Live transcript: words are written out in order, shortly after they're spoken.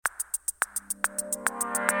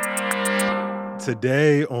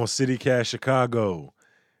Today on CityCast Chicago,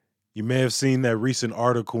 you may have seen that recent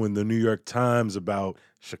article in the New York Times about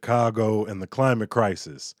Chicago and the climate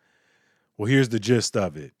crisis. Well, here's the gist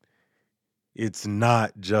of it. It's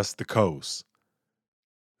not just the coast.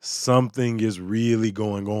 Something is really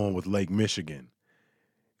going on with Lake Michigan.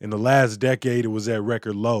 In the last decade, it was at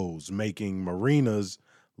record lows, making marinas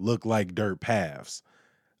look like dirt paths.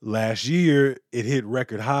 Last year, it hit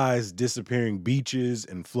record highs, disappearing beaches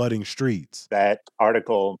and flooding streets. That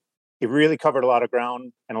article, it really covered a lot of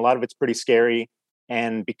ground, and a lot of it's pretty scary.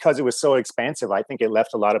 And because it was so expansive, I think it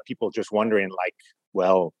left a lot of people just wondering, like,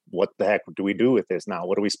 well, what the heck do we do with this now?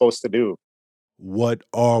 What are we supposed to do? What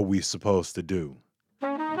are we supposed to do?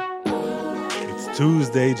 It's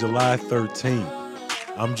Tuesday, July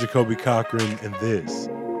 13th. I'm Jacoby Cochran, and this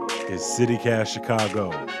is CityCast Chicago.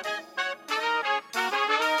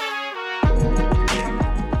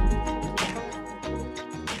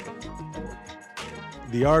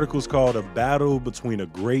 The article's called A Battle Between a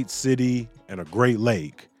Great City and a Great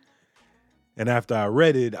Lake. And after I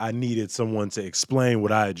read it, I needed someone to explain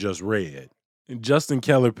what I had just read. And Justin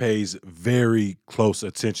Keller pays very close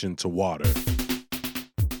attention to water.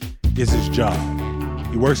 It's his job.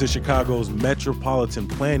 He works at Chicago's Metropolitan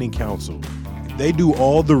Planning Council. They do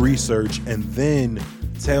all the research and then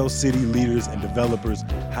tell city leaders and developers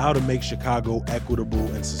how to make Chicago equitable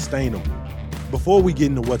and sustainable. Before we get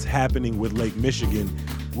into what's happening with Lake Michigan,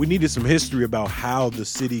 we needed some history about how the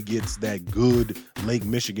city gets that good Lake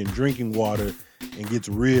Michigan drinking water and gets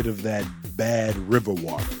rid of that bad river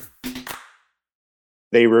water.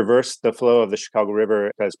 They reversed the flow of the Chicago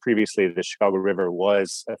River because previously the Chicago River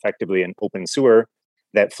was effectively an open sewer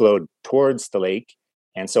that flowed towards the lake.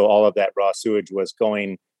 And so all of that raw sewage was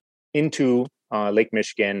going into Lake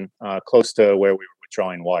Michigan, close to where we were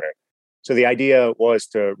withdrawing water. So the idea was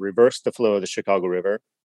to reverse the flow of the Chicago River,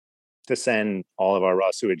 to send all of our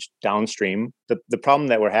raw sewage downstream. The problem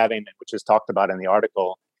that we're having, which is talked about in the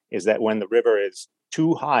article, is that when the river is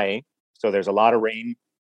too high, so there's a lot of rain,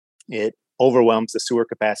 it overwhelms the sewer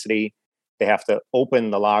capacity. They have to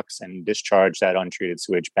open the locks and discharge that untreated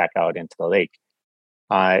sewage back out into the lake.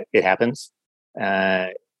 It happens.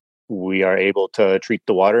 We are able to treat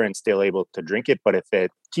the water and still able to drink it. But if it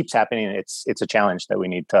keeps happening, it's a challenge that we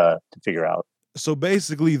need to figure out. So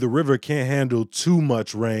basically, the river can't handle too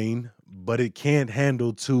much rain, but it can't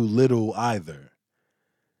handle too little either.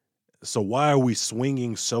 So why are we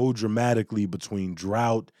swinging so dramatically between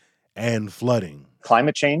drought and flooding?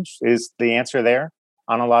 Climate change is the answer there.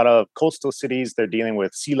 On a lot of coastal cities, they're dealing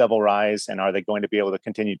with sea level rise, and are they going to be able to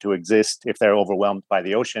continue to exist if they're overwhelmed by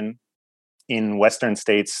the ocean? In Western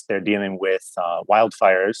states, they're dealing with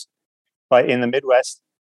wildfires. But in the Midwest,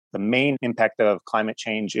 the main impact of climate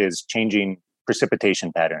change is changing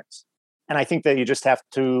precipitation patterns. And I think that you just have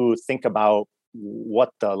to think about what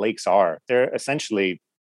the lakes are. They're essentially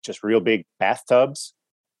just real big bathtubs.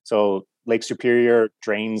 So Lake Superior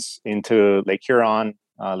drains into Lake Huron.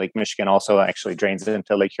 Lake Michigan also actually drains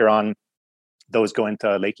into Lake Huron. Those go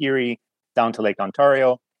into Lake Erie, down to Lake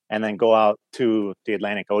Ontario, and then go out to the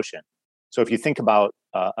Atlantic Ocean. So if you think about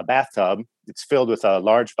a bathtub, it's filled with a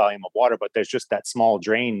large volume of water, but there's just that small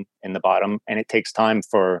drain in the bottom, and it takes time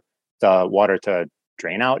for the water to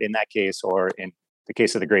drain out in that case, or in the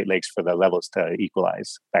case of the Great Lakes, for the levels to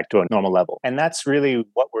equalize back to a normal level. And that's really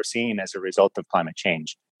what we're seeing as a result of climate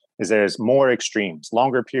change, is there's more extremes,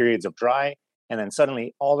 longer periods of dry, and then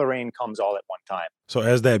suddenly all the rain comes all at one time. So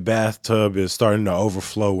as that bathtub is starting to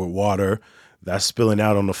overflow with water, that's spilling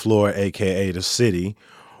out on the floor, AKA the city.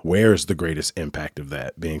 Where's the greatest impact of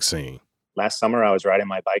that being seen? Last summer, I was riding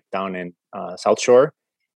my bike down in South Shore,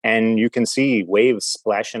 and you can see waves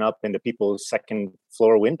splashing up into people's second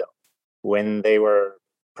floor window when they were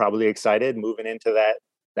probably excited moving into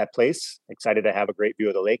that place, excited to have a great view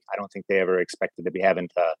of the lake. I don't think they ever expected to be having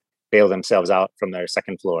to bail themselves out from their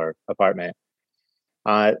second floor apartment.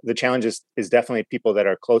 The challenge is definitely people that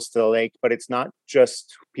are close to the lake, but it's not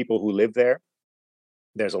just people who live there.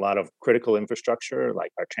 There's a lot of critical infrastructure,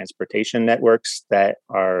 like our transportation networks, that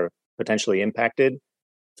are potentially impacted.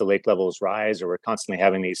 The lake levels rise, or we're constantly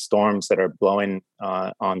having these storms that are blowing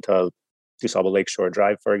onto DuSable Lakeshore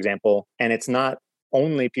Drive, for example. And it's not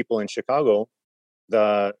only people in Chicago.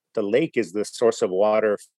 The lake is the source of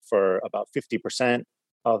water for about 50%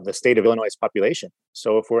 of the state of Illinois' population.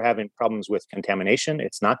 So if we're having problems with contamination,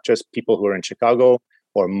 it's not just people who are in Chicago,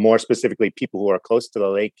 or more specifically, people who are close to the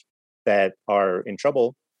lake that are in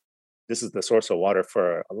trouble. This is the source of water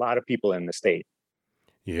for a lot of people in the state.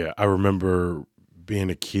 Yeah, I remember being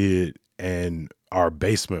a kid and our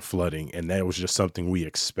basement flooding, and that was just something we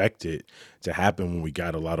expected to happen when we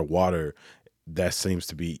got a lot of water. that seems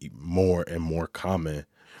to be more and more common.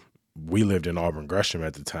 We lived in Auburn Gresham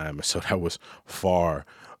at the time, and so that was far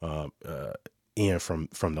in from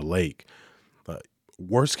the lake.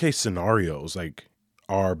 Worst case scenarios, like,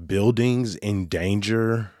 are buildings in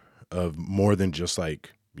danger of more than just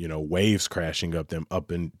like, waves crashing up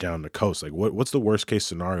and down the coast? Like, what's the worst case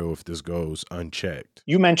scenario if this goes unchecked?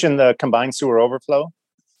 You mentioned the combined sewer overflow.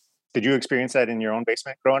 Did you experience that in your own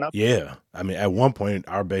basement growing up? Yeah. I mean, at one point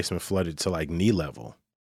our basement flooded to like knee level.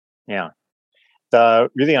 Yeah. The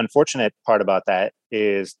really unfortunate part about that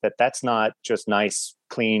is that that's not just nice,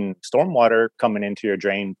 clean stormwater coming into your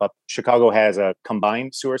drain, but Chicago has a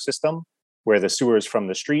combined sewer system where the sewers from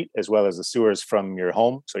the street, as well as the sewers from your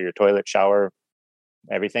home, so your toilet, shower,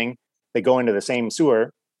 everything, they go into the same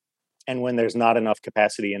sewer. And when there's not enough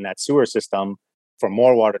capacity in that sewer system for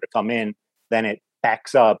more water to come in, then it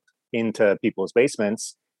backs up into people's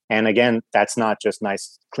basements. And again, that's not just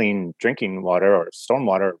nice, clean drinking water or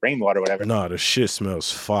stormwater, rainwater, whatever. No, the shit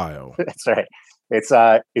smells foul. That's right.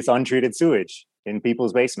 It's untreated sewage in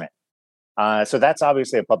people's basement. So that's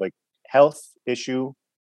obviously a public health issue,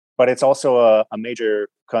 but it's also a major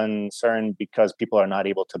concern because people are not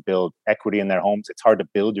able to build equity in their homes. It's hard to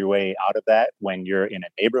build your way out of that when you're in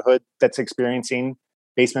a neighborhood that's experiencing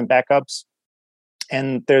basement backups.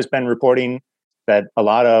 And there's been reporting that a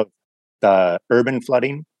lot of the urban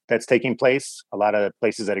flooding that's taking place, a lot of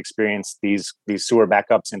places that experience these sewer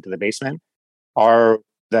backups into the basement, are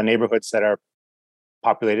the neighborhoods that are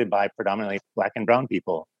populated by predominantly Black and brown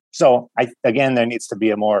people. So again, there needs to be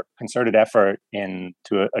a more concerted effort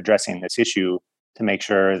into addressing this issue to make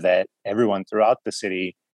sure that everyone throughout the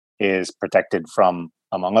city is protected from,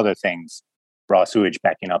 among other things, raw sewage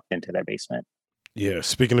backing up into their basement. Yeah,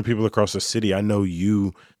 speaking of people across the city, I know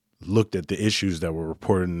you looked at the issues that were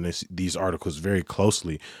reported in these articles very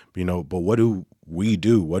closely, but what do we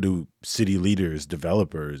do? What do city leaders,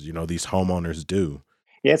 developers, these homeowners do?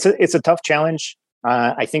 Yeah, it's a tough challenge.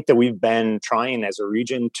 I think that we've been trying as a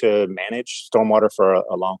region to manage stormwater for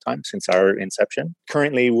a long time, since our inception.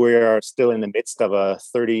 Currently, we're still in the midst of a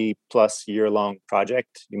 30-plus year-long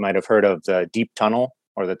project. You might have heard of the Deep Tunnel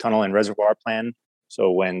or the Tunnel and Reservoir Plan.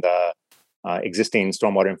 So when the existing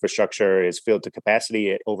stormwater infrastructure is filled to capacity,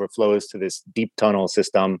 it overflows to this deep tunnel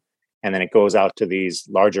system, and then it goes out to these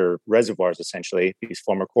larger reservoirs, essentially, these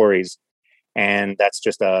former quarries. And that's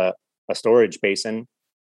just a storage basin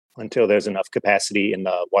until there's enough capacity in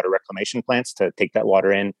the water reclamation plants to take that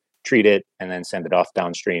water in, treat it, and then send it off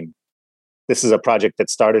downstream. This is a project that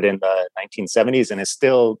started in the 1970s and is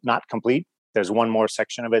still not complete. There's one more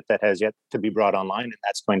section of it that has yet to be brought online, and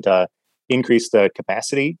that's going to increase the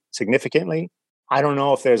capacity significantly. I don't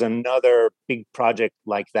know if there's another big project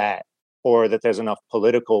like that, or that there's enough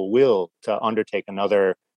political will to undertake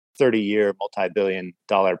another 30-year,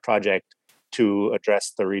 multi-billion-dollar project to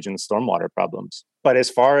address the region's stormwater problems. But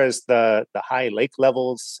as far as the high lake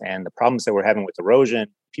levels and the problems that we're having with erosion,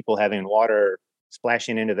 people having water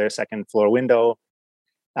splashing into their second floor window,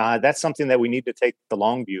 that's something that we need to take the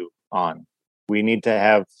long view on. We need to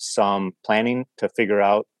have some planning to figure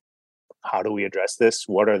out, how do we address this?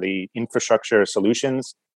 What are the infrastructure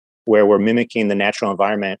solutions where we're mimicking the natural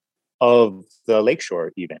environment of the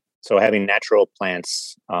lakeshore even? So having natural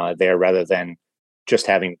plants there rather than just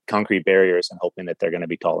having concrete barriers and hoping that they're going to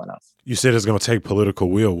be tall enough. You said it's going to take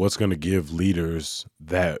political will. What's going to give leaders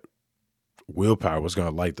that willpower? What's going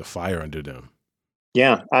to light the fire under them?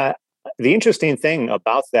 Yeah. The interesting thing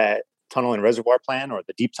about that tunnel and reservoir plan, or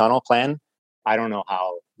the deep tunnel plan, I don't know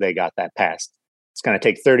how they got that passed. It's going to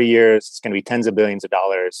take 30 years. It's going to be tens of billions of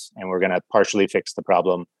dollars, and we're going to partially fix the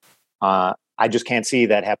problem. I just can't see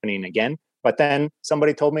that happening again. But then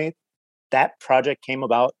somebody told me that project came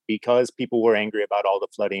about because people were angry about all the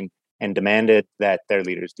flooding and demanded that their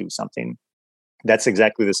leaders do something. That's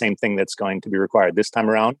exactly the same thing that's going to be required this time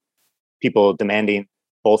around. People demanding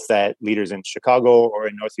both that leaders in Chicago or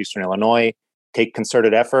in Northeastern Illinois take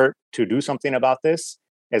concerted effort to do something about this,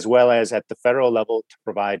 as well as at the federal level to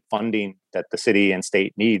provide funding that the city and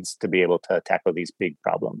state needs to be able to tackle these big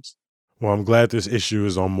problems. Well, I'm glad this issue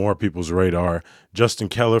is on more people's radar. Justin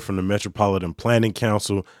Keller from the Metropolitan Planning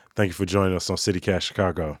Council, thank you for joining us on CityCast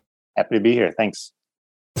Chicago. Happy to be here. Thanks.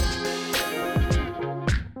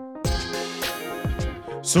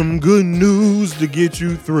 Some good news to get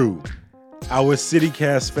you through. Our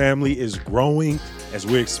CityCast family is growing as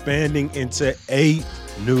we're expanding into 8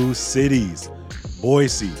 new cities: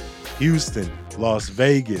 Boise, Houston, Las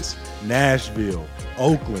Vegas, Nashville,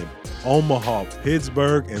 Oakland, Omaha,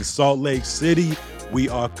 Pittsburgh, and Salt Lake City. We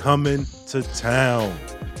are coming to town.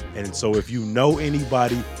 And so if you know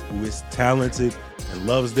anybody who is talented and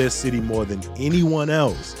loves their city more than anyone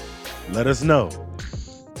else, Let us know.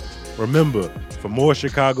 Remember, for more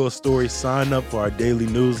Chicago stories, sign up for our daily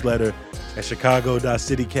newsletter at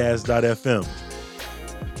chicago.citycast.fm.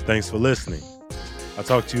 Thanks for listening. I'll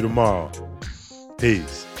talk to you tomorrow.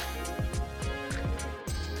 Peace.